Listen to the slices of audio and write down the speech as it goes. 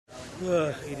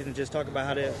Eden, just talk about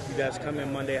how you guys come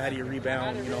in Monday. How do you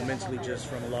rebound, mentally just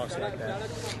from a loss like that?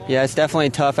 Yeah, it's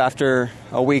definitely tough after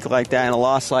a week like that and a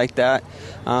loss like that.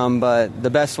 But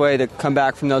the best way to come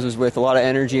back from those is with a lot of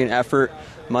energy and effort.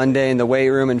 Monday in the weight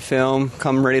room and film,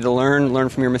 come ready to learn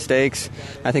from your mistakes.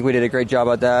 I think we did a great job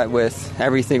at that with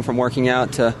everything from working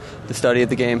out to the study of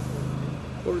the game.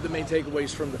 What were the main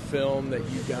takeaways from the film that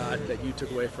you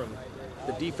took away from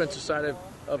the defensive side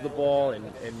of the ball and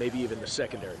maybe even the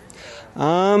secondary?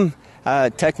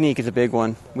 Technique is a big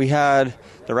one. We had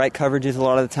the right coverages a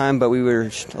lot of the time, but we were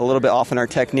a little bit off in our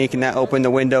technique, and that opened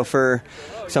the window for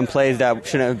some plays that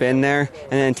shouldn't have been there.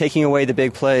 And then taking away the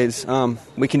big plays,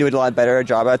 we can do a lot better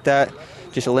job at that,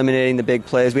 just eliminating the big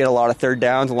plays. We had a lot of third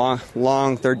downs,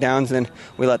 long third downs, and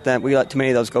we let too many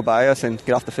of those go by us and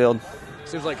get off the field.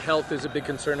 Seems like health is a big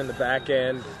concern in the back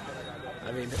end.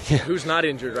 I mean, who's not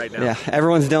injured right now? Yeah,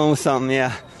 everyone's dealing with something.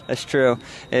 Yeah, that's true.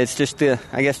 It's just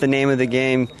the name of the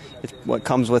game. It's what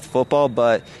comes with football,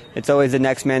 but it's always the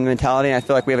next man mentality. I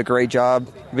feel like we have a great job.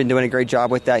 We've been doing a great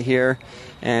job with that here.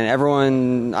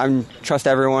 And I trust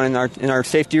everyone in our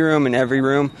safety room and every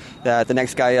room that the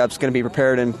next guy up is going to be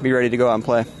prepared and be ready to go out and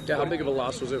play. Yeah, how big of a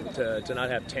loss was it to not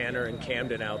have Tanner and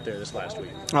Camden out there this last week?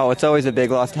 Oh, it's always a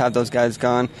big loss to have those guys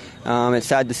gone. It's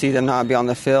sad to see them not be on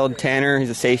the field. Tanner,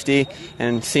 he's a safety,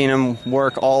 and seeing him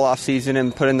work all off season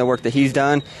and put in the work that he's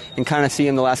done, and kind of see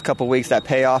him the last couple of weeks, that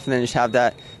payoff, and then just have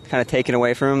that kind of taken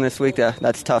away from him this week.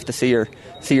 That's tough to see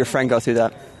your friend go through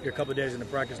that. You're a couple of days into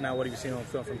practice now. What have you seen on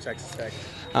film from Texas Tech?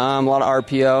 A lot of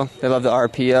RPO. They love the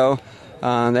RPO.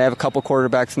 They have a couple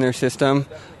quarterbacks in their system,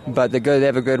 but they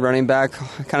have a good running back.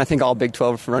 I kind of think all Big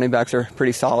 12 running backs are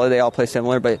pretty solid. They all play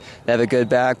similar, but they have a good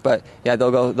back. But yeah,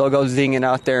 they'll go zinging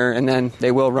out there, and then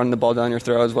they will run the ball down your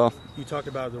throat as well. You talked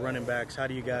about the running backs. How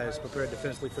do you guys prepare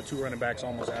defensively for two running backs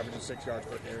almost averaging 6 yards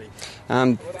per carry?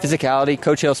 Physicality.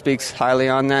 Coach Hill speaks highly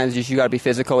on that. It's just you got to be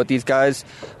physical with these guys.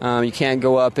 You can't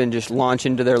go up and just launch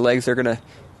into their legs. They're going to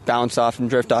bounce off and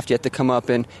drift off. You have to come up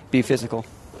and be physical.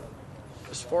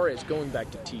 As far as going back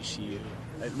to TCU,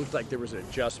 it looked like there was an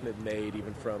adjustment made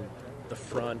even from the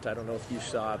front. I don't know if you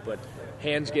saw it, but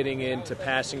hands getting into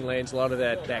passing lanes, a lot of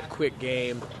that quick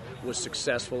game was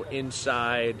successful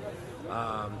inside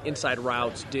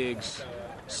routes, digs,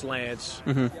 slants.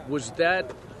 Mm-hmm. Was that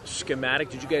schematic?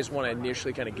 Did you guys want to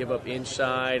initially kind of give up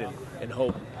inside and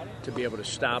hope to be able to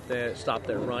stop their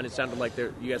run? It sounded like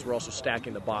you guys were also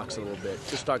stacking the box a little bit.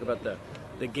 Just talk about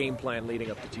the game plan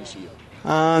leading up to TCU.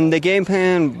 The game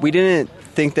plan, we didn't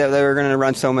think that they were going to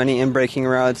run so many in-breaking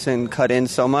routes and cut in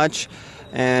so much,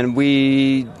 and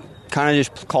we kind of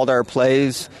just called our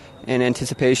plays in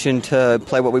anticipation to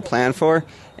play what we planned for,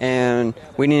 and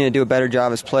we need to do a better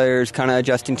job as players kind of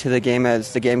adjusting to the game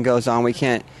as the game goes on. We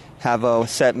can't have a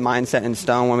set mindset in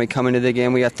stone when we come into the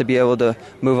game. We have to be able to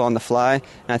move on the fly,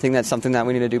 and I think that's something that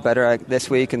we need to do better at this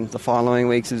week and the following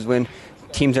weeks is when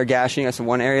teams are gashing us in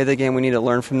one area of the game, we need to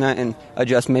learn from that and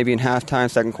adjust maybe in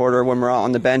halftime, second quarter, when we're out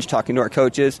on the bench talking to our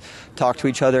coaches, talk to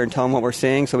each other and tell them what we're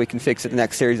seeing so we can fix it the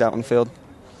next series out on the field.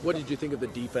 What did you think of the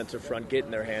defensive front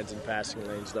getting their hands in passing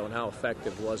lanes, though, and how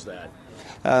effective was that?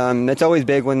 It's always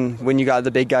big when you got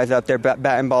the big guys out there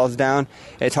batting balls down.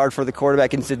 It's hard for the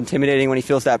quarterback. It's intimidating when he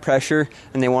feels that pressure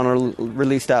and they want to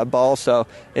release that ball. So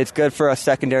it's good for us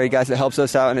secondary guys. It helps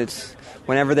us out, and it's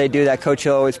whenever they do that, Coach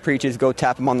Hill always preaches, go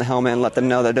tap them on the helmet and let them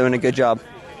know they're doing a good job.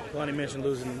 Lonnie mentioned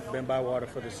losing Ben Bywater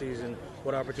for the season.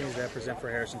 What opportunities does that present for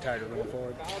Harrison Tiger going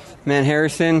forward? Man,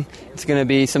 Harrison, it's going to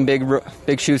be some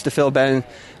big shoes to fill, Ben.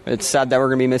 It's sad that we're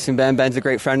going to be missing Ben. Ben's a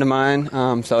great friend of mine,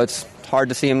 so it's hard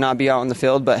to see him not be out on the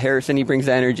field, but Harrison, he brings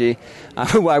the energy.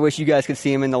 I wish you guys could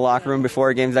see him in the locker room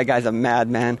before games. That guy's a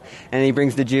madman, and he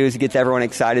brings the juice. He gets everyone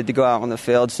excited to go out on the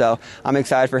field, so I'm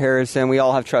excited for Harrison. We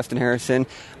all have trust in Harrison.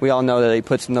 We all know that he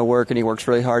puts in the work, and he works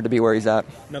really hard to be where he's at.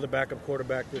 Another backup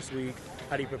quarterback this week.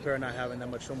 How do you prepare not having that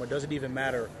much film, or does it even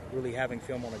matter really having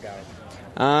film on a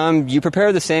guy? You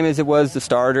prepare the same as it was the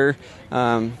starter.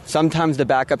 Sometimes the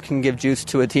backup can give juice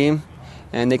to a team,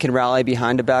 and they can rally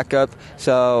behind a backup.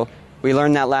 So we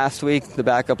learned that last week. The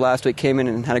backup last week came in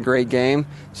and had a great game.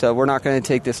 So we're not going to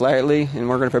take this lightly, and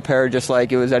we're going to prepare just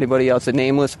like it was anybody else, a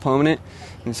nameless opponent.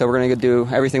 And so we're going to do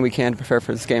everything we can to prepare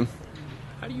for this game.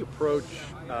 How do you approach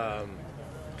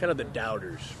kind of the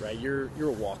doubters, right? You're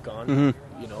a walk-on.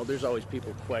 Mm-hmm. You know, there's always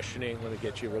people questioning. Let me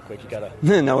get you real quick. You got a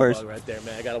no worries right there,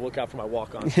 man. I got to look out for my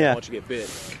walk-ons. Yeah. I don't want you to get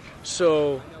bit.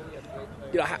 So,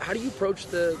 you know, how do you approach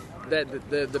the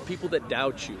people that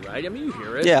doubt you, right? I mean, you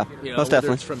hear it. Yeah, you know, most whether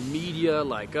definitely. It's from media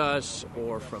like us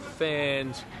or from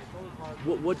fans.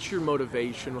 What's your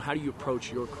motivation? How do you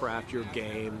approach your craft, your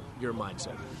game, your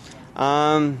mindset?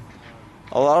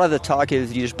 A lot of the talk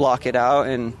is you just block it out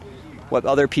and what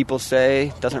other people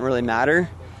say doesn't really matter.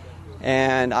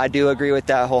 And I do agree with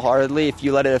that wholeheartedly. If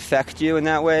you let it affect you in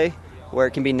that way, where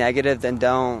it can be negative, then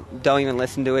don't even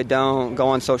listen to it. Don't go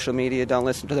on social media. Don't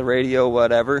listen to the radio,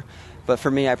 whatever. But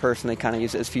for me, I personally kind of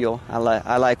use it as fuel. I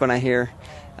like when I hear,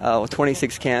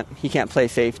 26 can't play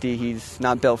safety. He's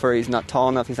not built for it. He's not tall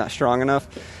enough. He's not strong enough.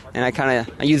 And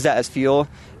I use that as fuel.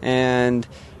 And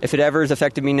if it ever has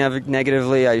affected me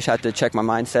negatively, I just have to check my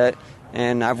mindset.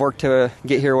 And I've worked to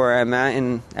get here where I'm at,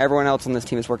 and everyone else on this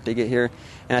team has worked to get here.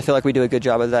 And I feel like we do a good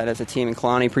job of that as a team. And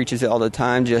Kalani preaches it all the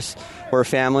time. Just we're a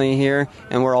family here,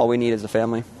 and we're all we need as a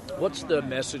family. What's the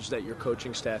message that your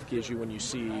coaching staff gives you when you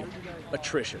see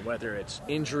attrition, whether it's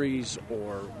injuries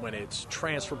or when it's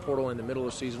transfer portal in the middle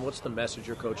of the season? What's the message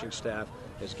your coaching staff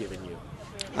has given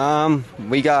you?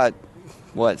 We got,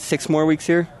 6 more weeks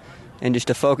here? And just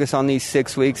to focus on these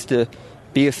 6 weeks to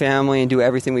be a family and do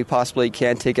everything we possibly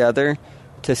can together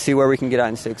to see where we can get out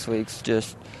in 6 weeks.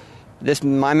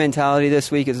 My mentality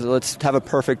this week is let's have a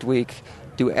perfect week.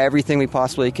 Do everything we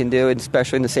possibly can do, and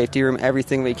especially in the safety room,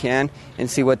 everything we can, and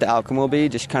see what the outcome will be.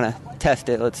 Just kind of test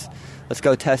it. Let's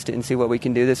go test it and see what we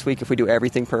can do this week. If we do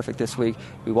everything perfect this week,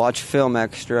 we watch film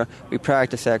extra, we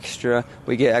practice extra,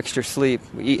 we get extra sleep,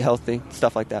 we eat healthy,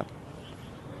 stuff like that.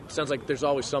 Sounds like there's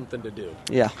always something to do.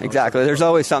 Yeah, exactly. There's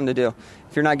always something to do.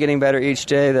 If you're not getting better each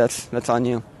day, that's on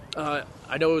you. I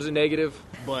know it was a negative,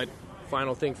 but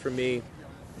final thing for me,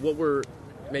 what were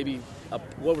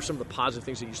some of the positive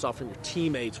things that you saw from your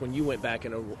teammates when you went back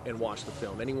and watched the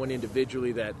film? Anyone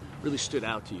individually that really stood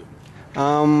out to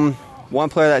you? One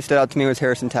player that stood out to me was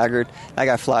Harrison Taggart. That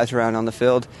guy flies around on the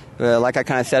field. Like I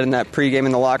kind of said in that pregame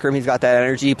in the locker room, he's got that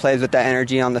energy. He plays with that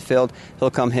energy on the field. He'll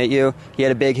come hit you. He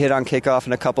had a big hit on kickoff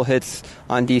and a couple hits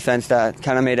on defense that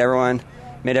kind of made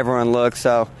everyone look.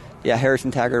 So, yeah,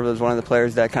 Harrison Taggart was one of the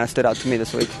players that kind of stood out to me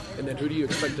this week. And then who do you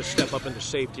expect to step up in the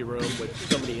safety room with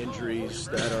so many injuries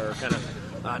that are kind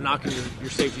of knocking your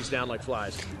safeties down like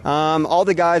flies? All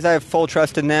the guys, I have full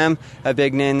trust in them. A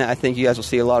big name I think you guys will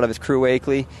see a lot of is Crew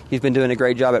Wakely. He's been doing a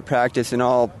great job at practice and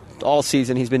all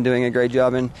season. He's been doing a great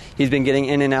job, and he's been getting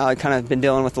in and out. Kind of been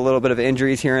dealing with a little bit of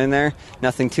injuries here and there.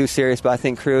 Nothing too serious, but I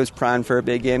think Crew is primed for a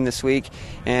big game this week.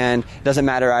 And it doesn't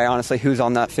matter, honestly, who's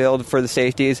on that field for the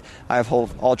safeties. I have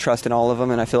all trust in all of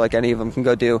them, and I feel like any of them can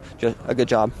go do just a good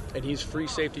job. And he's free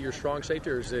safety, your strong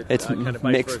safety, or is it it's kind of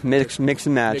mix and match, mix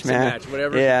man? And match,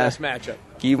 whatever's the best matchup.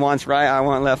 He wants right, I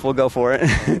want left. We'll go for it.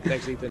 Thanks, Ethan.